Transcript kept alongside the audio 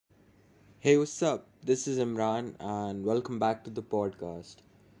Hey, what's up? This is Imran, and welcome back to the podcast.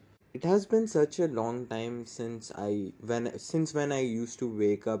 It has been such a long time since when I used to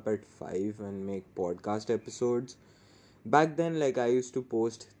wake up at 5 and make podcast episodes. Back then, like, I used to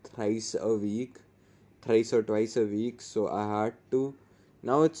post thrice a week, thrice or twice a week, so I had to.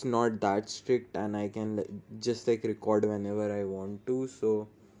 Now it's not that strict, and I can just like record whenever I want to. So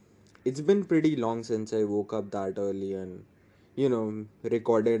it's been pretty long since I woke up that early and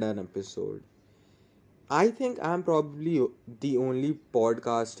recorded an episode. I think I'm probably the only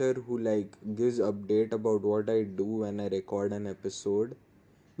podcaster who like gives update about what I do when I record an episode,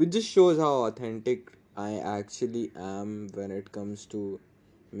 which just shows how authentic I actually am when it comes to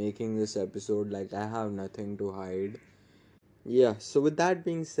making this episode. Like I have nothing to hide. Yeah, so with that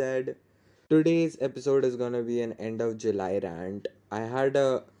being said, today's episode is gonna be an end of July rant. I had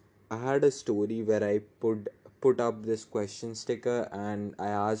a story where I put up this question sticker and I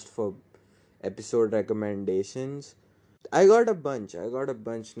asked for episode recommendations. I got a bunch,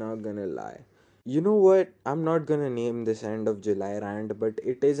 not gonna lie. You know what? I'm not gonna name this end of July rant, but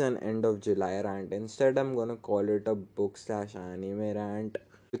it is an end of July rant. Instead, I'm gonna call it a book/anime rant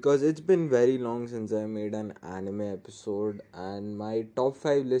because it's been very long since I made an anime episode, and my top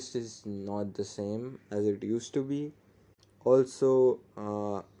 5 list is not the same as it used to be. Also,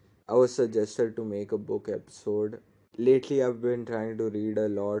 I was suggested to make a book episode. Lately, I've been trying to read a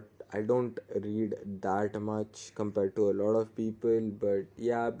lot. I don't read that much compared to a lot of people, but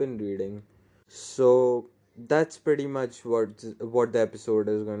yeah, I've been reading. So that's pretty much what the episode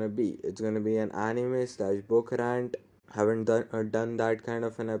is gonna be. It's gonna be an anime/book rant. Haven't done that kind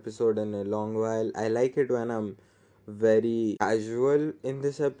of an episode in a long while. I like it when I'm very casual in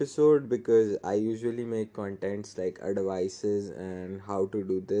this episode because I usually make contents like advices and how to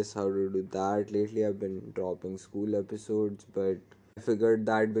do this, how to do that. Lately, I've been dropping school episodes, but I figured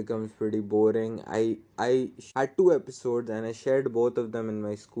that becomes pretty boring. I had two episodes and I shared both of them in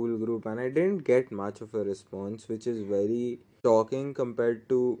my school group, and I didn't get much of a response, which is very shocking compared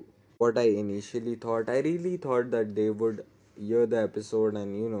to what I initially thought. I really thought that they would hear the episode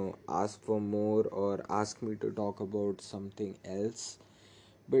and ask for more or ask me to talk about something else.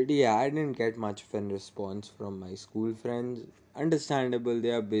 But yeah, I didn't get much of a response from my school friends. Understandable,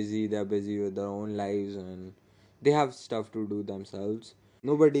 they are busy with their own lives and they have stuff to do themselves.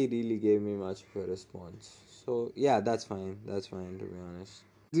 Nobody really gave me much of a response. So yeah, that's fine to be honest.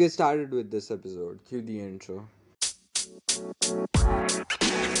 Let's get started with this episode. Cue the intro.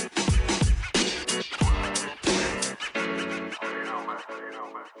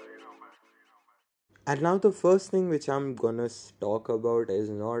 And now the first thing which I'm gonna talk about is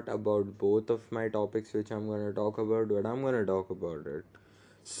not about both of my topics which I'm gonna talk about, but I'm gonna talk about it.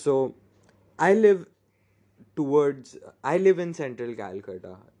 So I live I live in central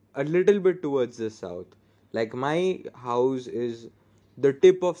Calcutta, a little bit towards the south. Like my house is the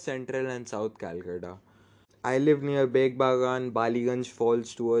tip of central and south Calcutta. I live near Beg Bagan. Baliganj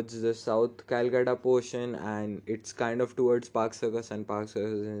falls towards the South Calcutta portion, and it's kind of towards Park Circus, and Park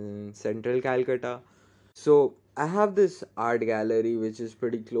Circus is in central Calcutta. So I have this art gallery which is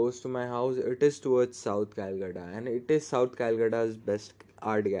pretty close to my house. It is towards South Calcutta, and it is South Calcutta's best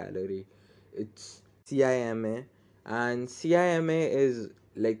art gallery. It's CIMA, and CIMA is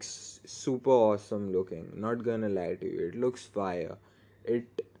like super awesome looking. Not gonna lie to you, it looks fire.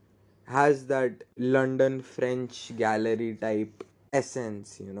 It has that London French gallery type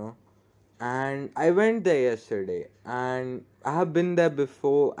essence. And I went there yesterday, and I have been there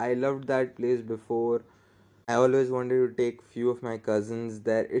before. I loved that place before. I always wanted to take few of my cousins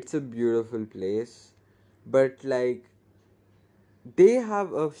there. It's a beautiful place, but like they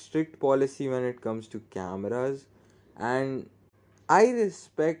have a strict policy when it comes to cameras, and I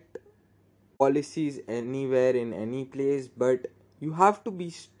respect policies anywhere in any place, but you have to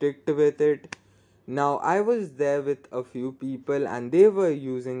be strict with it. Now, I was there with a few people and they were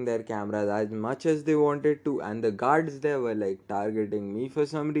using their cameras as much as they wanted to, and the guards there were like targeting me for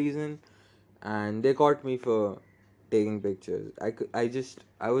some reason, and they caught me for taking pictures.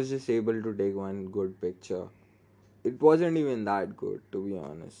 I was just able to take one good picture. It wasn't even that good, to be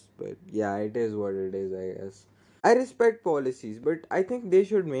honest, but yeah, it is what it is, I guess. I respect policies, but I think they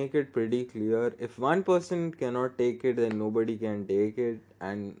should make it pretty clear. If one person cannot take it, then nobody can take it.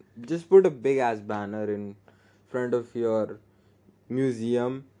 And just put a big ass banner in front of your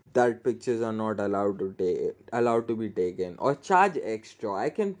museum that pictures are not allowed to be taken, or charge extra.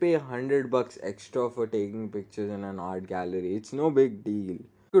 I can pay $100 extra for taking pictures in an art gallery. It's no big deal.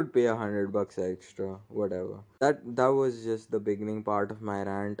 Could pay $100 extra, whatever. That was just the beginning part of my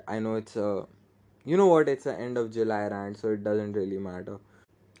rant. I know it's a you know what, it's the end of July rant, so it doesn't really matter.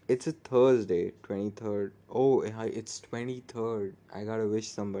 It's a Thursday, 23rd. Oh, it's 23rd. I gotta wish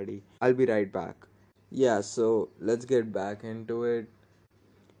somebody. I'll be right back. Yeah, so let's get back into it.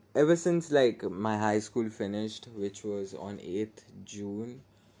 Ever since like my high school finished, which was on 8th June,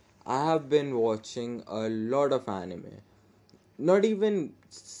 I have been watching a lot of anime. Not even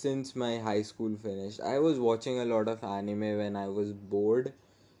since my high school finished. I was watching a lot of anime when I was bored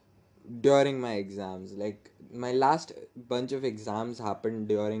during my exams. Like my last bunch of exams happened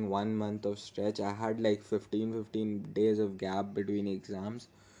during 1 month of stretch. I had like 15 days of gap between exams.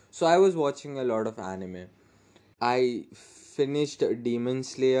 So I was watching a lot of anime. I finished Demon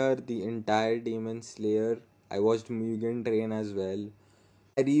Slayer, the entire Demon Slayer. I watched Mugen Train as well.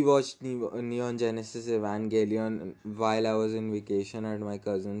 I rewatched Neon Genesis Evangelion while I was in vacation at my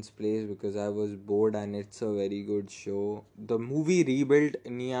cousin's place because I was bored and it's a very good show. The movie rebuilt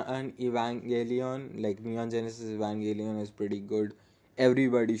Neon Evangelion, like Neon Genesis Evangelion, is pretty good.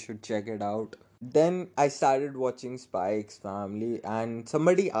 Everybody should check it out. Then I started watching Spy X Family, and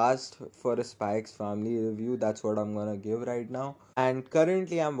somebody asked for a Spy X Family review. That's what I'm gonna give right now. And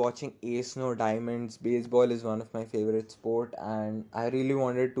currently, I'm watching Ace No Diamonds. Baseball is one of my favorite sport, and I really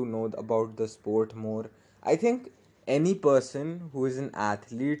wanted to know about the sport more. I think any person who is an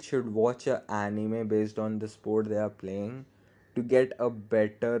athlete should watch a anime based on the sport they are playing to get a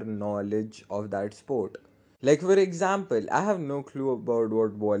better knowledge of that sport. Like for example, I have no clue about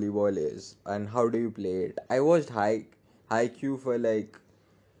what volleyball is and how do you play it. I watched Haikyuu for like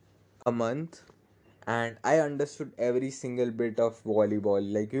a month and I understood every single bit of volleyball.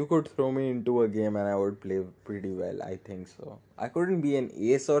 Like you could throw me into a game and I would play pretty well, I think so. I couldn't be an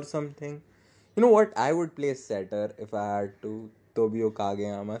ace or something. You know what? I would play setter if I had to, Tobio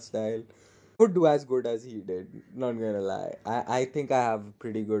Kageyama style. Would do as good as he did, not gonna lie. I think I have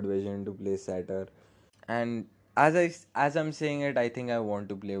pretty good vision to play setter. And as I'm saying it, I think I want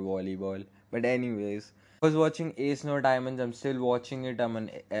to play volleyball. But anyways, I was watching Ace No Diamonds. I'm still watching it.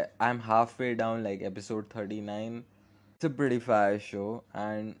 I'm halfway down, like episode 39. It's a pretty fire show,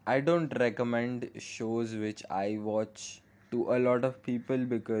 and I don't recommend shows which I watch to a lot of people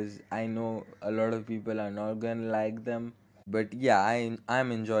because I know a lot of people are not gonna like them. But yeah,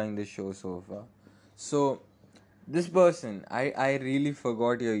 I'm enjoying the show so far. So this person, I really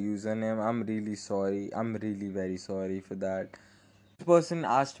forgot your username. I'm really sorry. I'm really very sorry for that. This person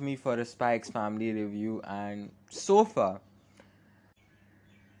asked me for a Spikes family review, and so far,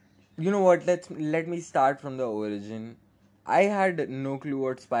 you know what? Let me start from the origin. I had no clue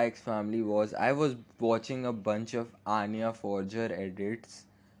what Spike's family was. I was watching a bunch of Anya Forger edits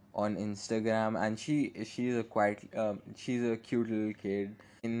on Instagram, and she's a cute little kid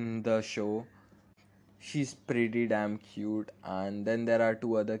in the show. She's pretty damn cute, and then there are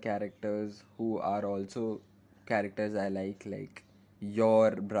two other characters who are also characters I like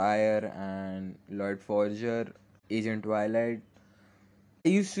Yor Briar and Lloyd Forger, Agent Twilight. I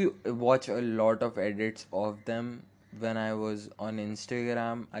used to watch a lot of edits of them when I was on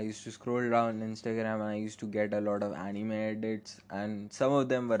Instagram. I used to scroll down Instagram and I used to get a lot of anime edits, and some of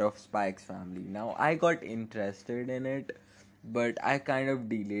them were of Spike's family. Now I got interested in it, but I kind of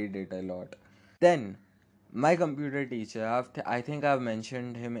delayed it a lot. Then my computer teacher, I think I've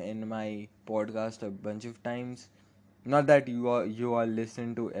mentioned him in my podcast a bunch of times. Not that you all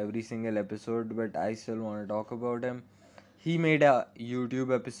listen to every single episode, but I still want to talk about him. He made a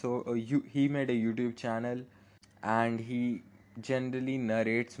YouTube episode. He made a YouTube channel, and he generally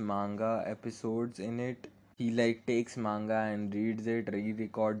narrates manga episodes in it. He like takes manga and reads it,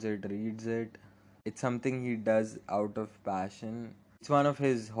 re-records it, reads it. It's something he does out of passion. It's one of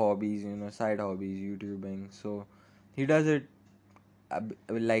his hobbies, side hobbies, YouTubing. So he does it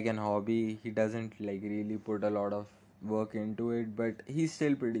like an hobby. He doesn't like really put a lot of work into it, but he's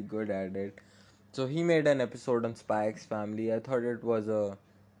still pretty good at it. So he made an episode on Spy X Family. I thought it was a,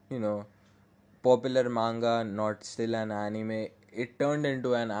 you know, popular manga, not still an anime. It turned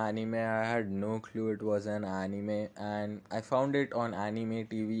into an anime. I had no clue it was an anime, and I found it on Anime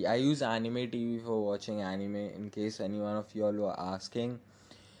TV. I use Anime TV for watching anime in case any one of y'all were asking.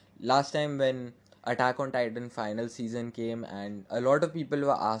 Last time when Attack on Titan final season came, and a lot of people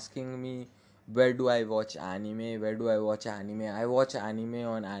were asking me, where do I watch anime? Where do I watch anime? I watch anime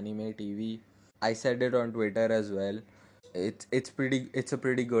on Anime TV. I said it on Twitter as well. It's a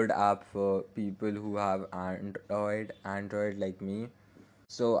pretty good app for people who have Android like me.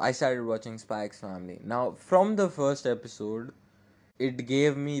 So I started watching Spike's Family. Now from the first episode, it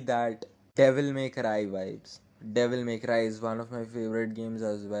gave me that Devil May Cry vibes. Devil May Cry is one of my favorite games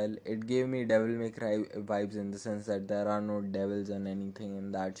as well. It gave me Devil May Cry vibes in the sense that there are no devils and anything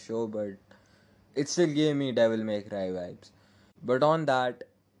in that show, but it still gave me Devil May Cry vibes. But on that,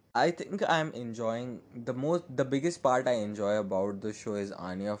 I think I'm enjoying the biggest part I enjoy about the show is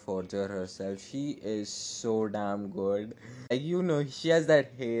Anya Forger herself. She is so damn good. Like she has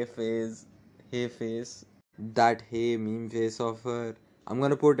that hey face, that hey meme face of her. I'm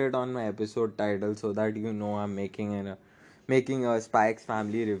gonna put it on my episode title so that I'm making a Spikes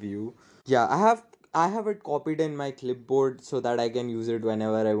family review. Yeah, I have it copied in my clipboard so that I can use it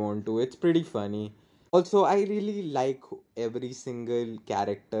whenever I want to. It's pretty funny. Also, I really like every single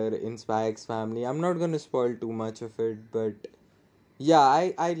character in Spy X Family. I'm not gonna spoil too much of it, but yeah,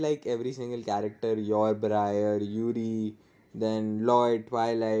 I like every single character. Yor Briar, Yuri, then Lloyd,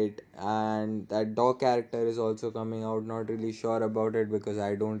 Twilight, and that dog character is also coming out. Not really sure about it because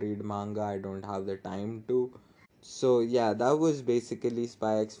I don't read manga. I don't have the time to. So yeah, that was basically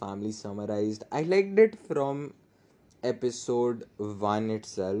Spy X Family summarized. I liked it from episode 1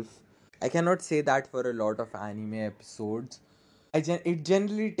 itself. I cannot say that for a lot of anime episodes. It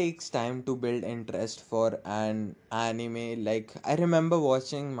generally takes time to build interest for an anime. Like, I remember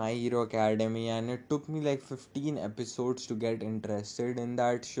watching My Hero Academia, and it took me like 15 episodes to get interested in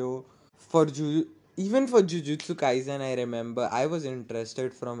that show. Even for Jujutsu Kaisen, I remember I was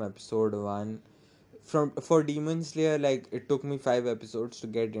interested from episode 1. For Demon Slayer, like, it took me 5 episodes to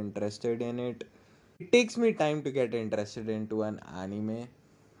get interested in it. It takes me time to get interested into an anime.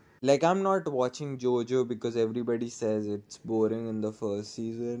 Like, I'm not watching JoJo because everybody says it's boring in the first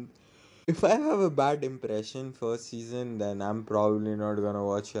season. If I have a bad impression first season, then I'm probably not gonna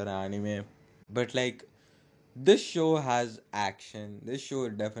watch your anime. But like, this show has action. This show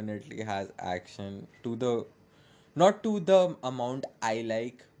definitely has action to the not to the amount I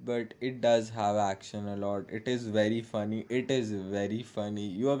like, but it does have action a lot. It is very funny. It is very funny.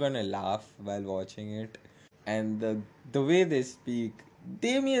 You are gonna laugh while watching it. And the way they speak,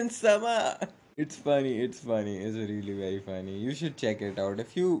 Damien Sama. It's funny. It's funny. It's really very funny. You should check it out.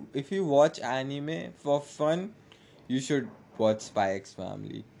 If you watch anime for fun, you should watch Spy X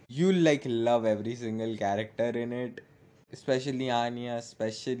Family. You'll like love every single character in it, especially Anya.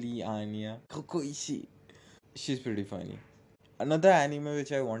 Especially Anya. Kokoichi. She's pretty funny. Another anime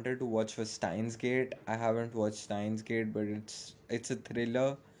which I wanted to watch was Steins Gate. I haven't watched Steins Gate, but it's a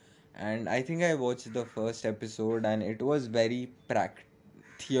thriller, and I think I watched the first episode, and it was very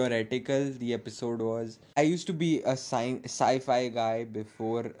theoretical. The episode was. I used to be a sci-fi guy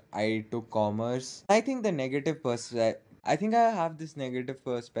before I took commerce. I think the negative I think I have this negative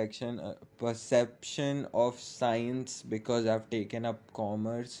perception of science because I've taken up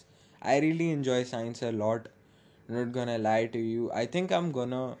commerce. I really enjoy science a lot. Not gonna lie to you. I think I'm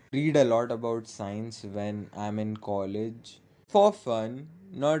gonna read a lot about science when I'm in college. For fun.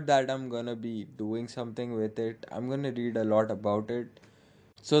 Not that I'm gonna be doing something with it. I'm gonna read a lot about it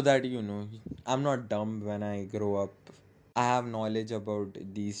so that I'm not dumb when I grow up. I have knowledge about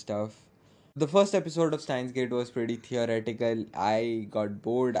these stuff. The first episode of Steins Gate was pretty theoretical. I got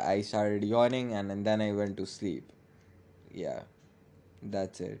bored, I started yawning, and then I went to sleep. Yeah,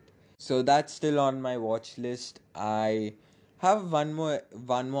 that's it. So that's still on my watch list. I have one more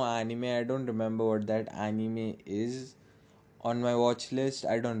anime. I don't remember what that anime is on my watch list.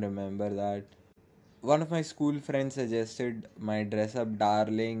 I don't remember that. One of my school friends suggested my Dress Up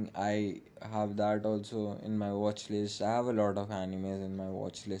Darling. I have that also in my watch list. I have a lot of animes in my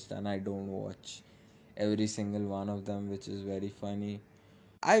watch list and I don't watch every single one of them, which is very funny.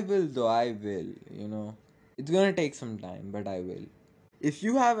 I will though, I will. It's gonna take some time, but I will. If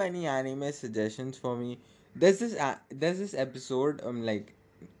you have any anime suggestions for me, there's this episode. Like,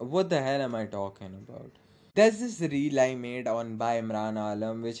 what the hell am I talking about? There's this reel I made on by Imran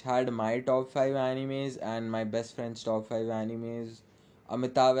Alam, which had my top five animes and my best friend's top five animes.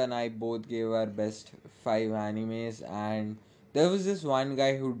 Amitav and I both gave our best five animes, and there was this one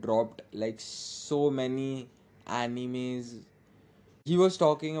guy who dropped like so many animes. He was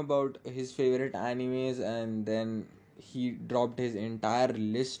talking about his favorite animes, and then he dropped his entire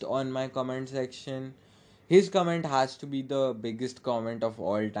list on my comment section. His comment has to be the biggest comment of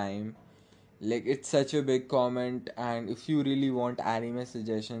all time. Like, it's such a big comment, and if you really want anime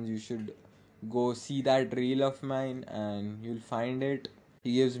suggestions, you should go see that reel of mine and you'll find it.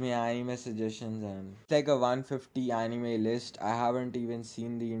 He gives me anime suggestions, and it's like a 150 anime list. I haven't even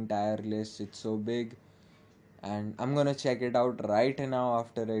seen the entire list, it's so big. And I'm gonna check it out right now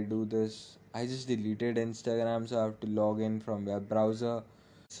after I do this. I just deleted Instagram, so I have to log in from web browser.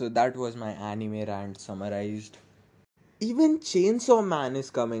 So that was my anime rant summarized. Even Chainsaw Man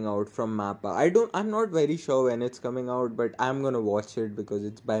is coming out from Mappa. I'm not very sure when it's coming out, but I'm gonna watch it because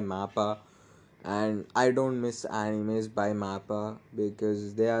it's by Mappa. And I don't miss animes by Mappa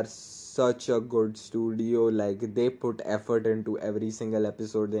because they are such a good studio. Like, they put effort into every single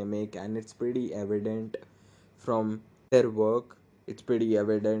episode they make, and it's pretty evident from their work. It's pretty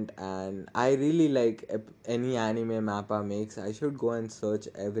evident, and I really like any anime Mappa makes. I should go and search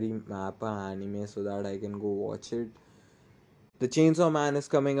every Mappa anime so that I can go watch it. The Chainsaw Man is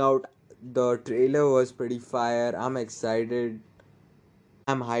coming out. The trailer was pretty fire. I'm excited.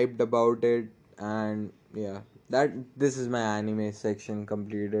 I'm hyped about it, and yeah, that this is my anime section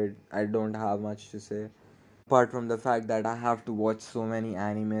completed. I don't have much to say apart from the fact that I have to watch so many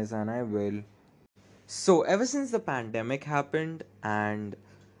animes, and I will. So, ever since the pandemic happened and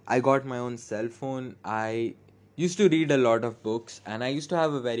I got my own cell phone, I used to read a lot of books and I used to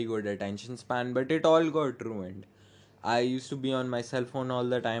have a very good attention span, but it all got ruined. I used to be on my cell phone all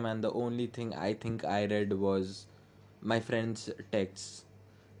the time, and the only thing I think I read was my friends' texts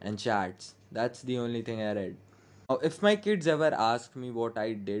and chats. That's the only thing I read. Now, if my kids ever ask me what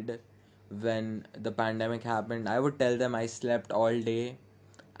I did when the pandemic happened, I would tell them I slept all day.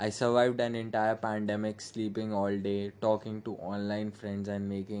 I survived an entire pandemic sleeping all day, talking to online friends and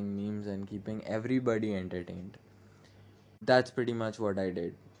making memes and keeping everybody entertained. That's pretty much what I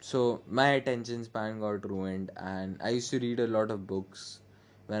did. So my attention span got ruined, and I used to read a lot of books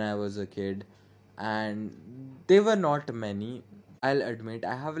when I was a kid, and they were not many. I'll admit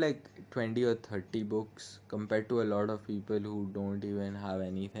I have like 20 or 30 books compared to a lot of people who don't even have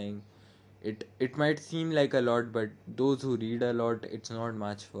anything. It might seem like a lot, but those who read a lot, it's not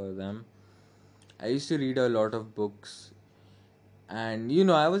much for them. I used to read a lot of books, and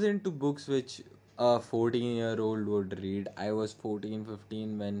I was into books which a 14-year-old would read. I was 14,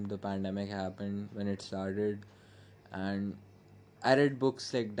 15 when the pandemic happened, when it started, and I read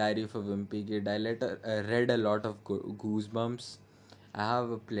books like Diary of a Wimpy Kid. I read a lot of Goosebumps. I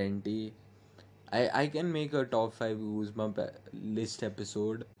have a plenty. I can make a top 5 Goosebump list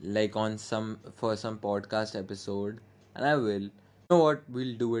episode, like on some podcast episode, and I will. You know what?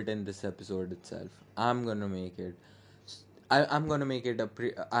 We'll do it in this episode itself. I'm gonna make it. I'm gonna make it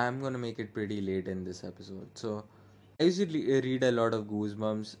I'm gonna make it pretty late in this episode. So I usually read a lot of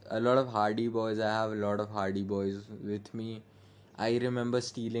Goosebumps, a lot of Hardy Boys. I have a lot of Hardy Boys with me. I remember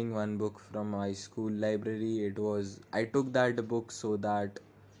stealing one book from my school library. I took that book so that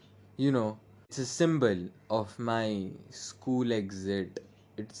you know, it's a symbol of my school exit.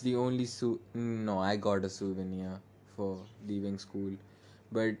 It's the only no, I got a souvenir for leaving school.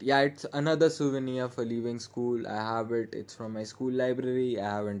 But yeah, it's another souvenir for leaving school. I have it. It's from my school library.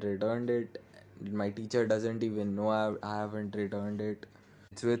 I haven't returned it. My teacher doesn't even know I haven't returned it.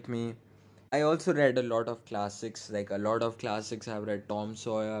 It's with me. I also read a lot of classics, like a lot of classics. I've read Tom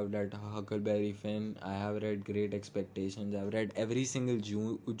Sawyer, I've read Huckleberry Finn, I have read Great Expectations, I've read every single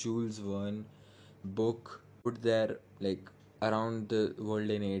Jules Verne book put there, like Around the World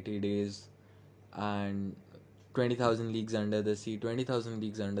in 80 Days and 20,000 Leagues Under the Sea. 20,000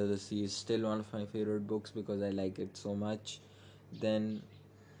 Leagues Under the Sea is still one of my favorite books because I like it so much. Then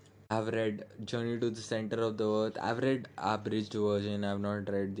I've read Journey to the Center of the Earth. I've read abridged version. I've not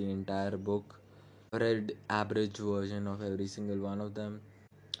read the entire book. I've read abridged version of every single one of them.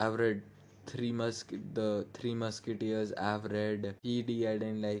 I've read the Three Musketeers. I've read Heedy. I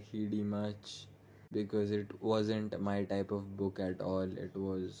didn't like Heedy much because it wasn't my type of book at all. It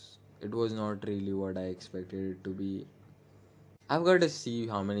was not really what I expected it to be. I've got to see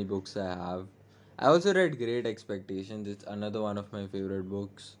how many books I have. I also read Great Expectations. It's another one of my favorite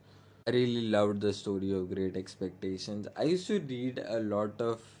books. I really loved the story of Great Expectations. I used to read a lot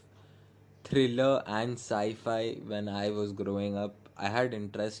of thriller and sci-fi when I was growing up. I had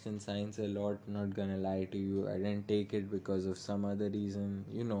interest in science a lot, not gonna lie to you. I didn't take it because of some other reason.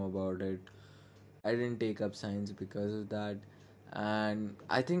 You know about it. I didn't take up science because of that. And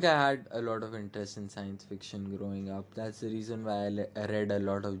I think I had a lot of interest in science fiction growing up. That's the reason why I read a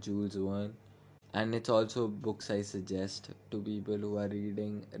lot of Jules Verne. And it's also books I suggest to people who are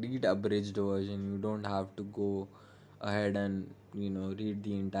read abridged version. You don't have to go ahead and read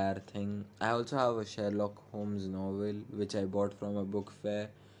the entire thing. I also have a Sherlock Holmes novel which I bought from a book fair.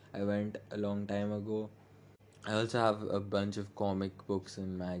 I went a long time ago. I also have a bunch of comic books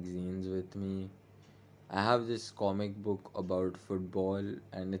and magazines with me. I have this comic book about football,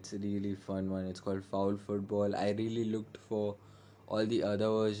 and it's a really fun one. It's called Foul Football. I really looked for all the other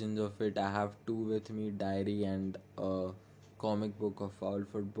versions of it. I have two with me, Diary and a comic book of Foul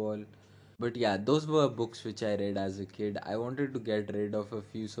Football. But yeah, those were books which I read as a kid. I wanted to get rid of a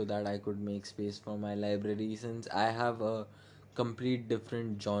few so that I could make space for my library, since I have a complete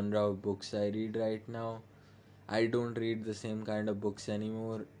different genre of books I read right now. I don't read the same kind of books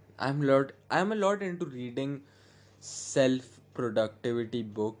anymore. I'm a lot into reading self productivity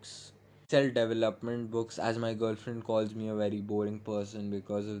books, self development books, as my girlfriend calls me a very boring person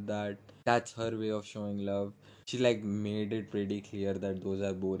because of that. That's her way of showing love. She like made it pretty clear that those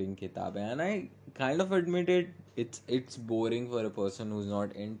are boring kitabs, and I kind of admit it. It's boring for a person who's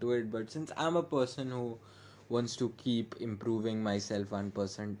not into it, but since I'm a person who wants to keep improving myself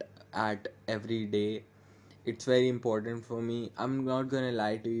 1% at every day, it's very important for me. I'm not gonna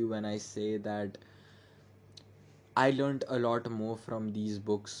lie to you when I say that I learned a lot more from these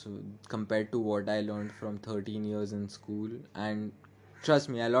books compared to what I learned from 13 years in school. And trust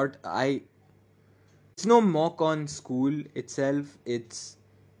me, a lot. It's no mock on school itself. It's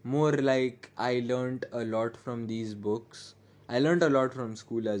more like I learned a lot from these books. I learned a lot from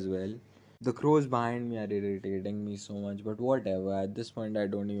school as well. The crows behind me are irritating me so much, but whatever. At this point, I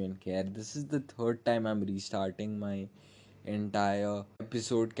don't even care. This is the third time I'm restarting my entire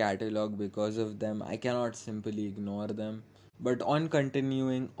episode catalog because of them. I cannot simply ignore them. But on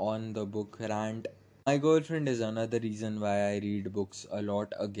continuing on the book rant, my girlfriend is another reason why I read books a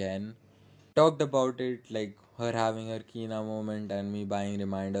lot again. Talked about it, like her having her Kina moment and me buying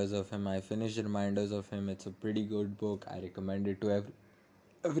Reminders of Him. I finished Reminders of Him. It's a pretty good book. I recommend it to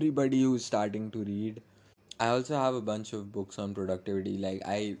everybody who's starting to read. I also have a bunch of books on productivity. Like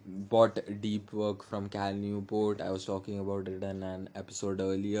I bought Deep Work from Cal Newport. I was talking about it in an episode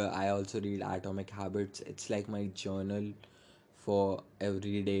earlier. I also read Atomic Habits. It's like my journal for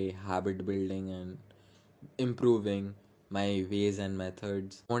everyday habit building and improving my ways and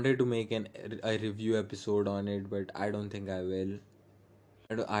methods. Wanted to make a review episode on it, but I don't think I will.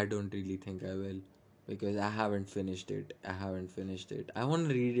 I don't really think I will because I haven't finished it. I want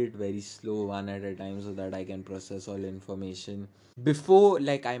to read it very slow, one at a time, so that I can process all information. Before,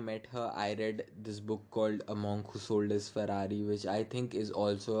 like, I met her, I read this book called A Monk Who Sold His Ferrari, which I think is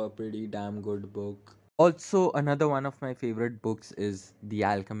also a pretty damn good book. Also, another one of my favorite books is The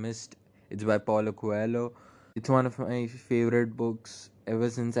Alchemist. It's by Paulo Coelho. It's one of my favorite books ever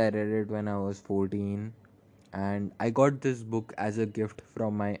since I read it when I was 14. And I got this book as a gift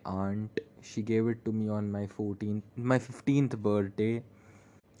from my aunt. She gave it to me on my 15th birthday,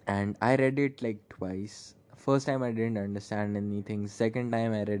 and I read it like twice. First time I didn't understand anything. Second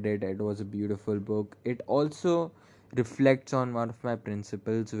time I read it, it was a beautiful book. It also reflects on one of my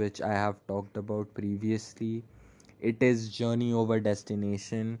principles which I have talked about previously. It is journey over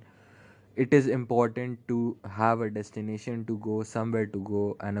destination. It is important to have a destination to go, somewhere to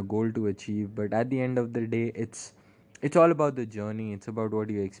go, and a goal to achieve, but at the end of the day, it's all about the journey. It's about what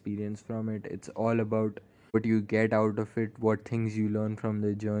you experience from it. It's all about what you get out of it, what things you learn from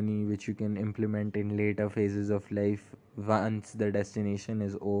the journey, which you can implement in later phases of life once the destination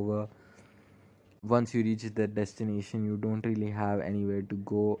is over. Once you reach the destination, you don't really have anywhere to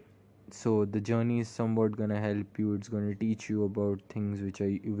go, so the journey is somewhat gonna help you. It's gonna teach you about things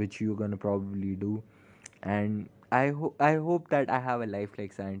which you're gonna probably do. And I hope that I have a life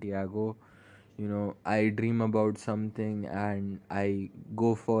like Santiago. I dream about something and I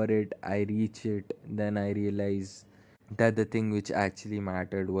go for it, I reach it, then I realize that the thing which actually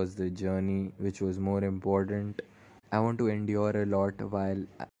mattered was the journey, which was more important. I want to endure a lot while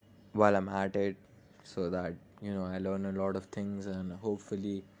I'm at it, so that I learn a lot of things, and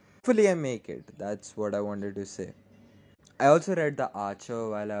hopefully I make it. That's what I wanted to say. I also read The Archer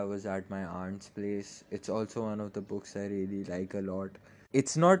while I was at my aunt's place. It's also one of the books I really like a lot.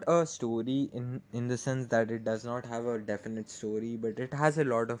 It's not a story in the sense that it does not have a definite story, but it has a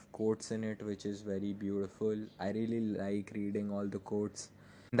lot of quotes in it, which is very beautiful. I really like reading all the quotes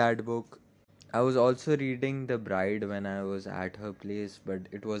in that book. I was also reading The Bride when I was at her place, but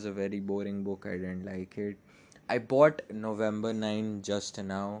it was a very boring book. I didn't like it. I bought November 9 just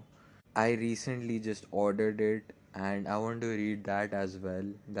now. I recently just ordered it and I want to read that as well.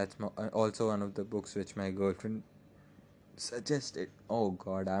 That's also one of the books which my girlfriend suggested. Oh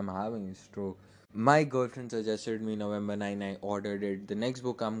god, I'm having a stroke. My girlfriend suggested me November 9. I ordered it. The next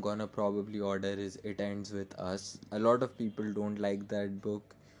book I'm gonna probably order is It Ends With Us. A lot of people don't like that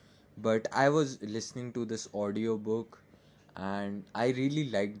book, but I was listening to this audio book and I really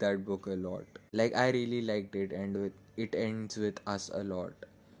liked that book a lot. Like I really liked It Ends With Us a lot,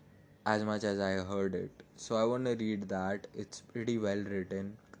 as much as I heard it. So I want to read that. It's pretty well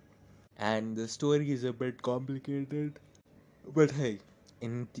written and the story is a bit complicated. But hey,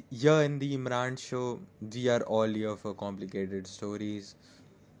 here in the Imran show, we are all here for complicated stories.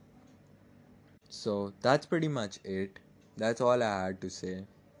 So that's pretty much it. That's all I had to say.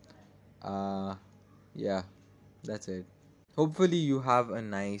 Uh, yeah, that's it. Hopefully you have a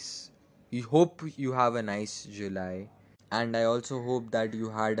nice. You hope you have a nice July. And I also hope that you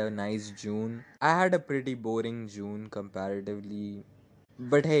had a nice June. I had a pretty boring June comparatively.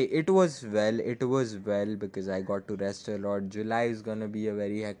 But hey, it was well because I got to rest a lot. July is gonna be a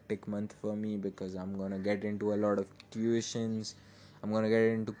very hectic month for me because I'm gonna get into a lot of tuitions. I'm gonna get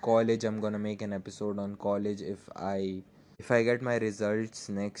into college. I'm gonna make an episode on college if I get my results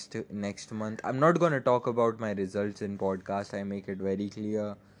next month. I'm not gonna talk about my results in podcast. I make it very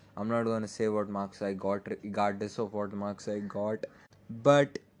clear. I'm not gonna say what marks I got regardless of what marks I got.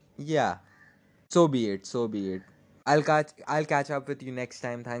 But yeah, so be it. So be it. I'll catch up with you next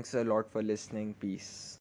time. Thanks a lot for listening. Peace.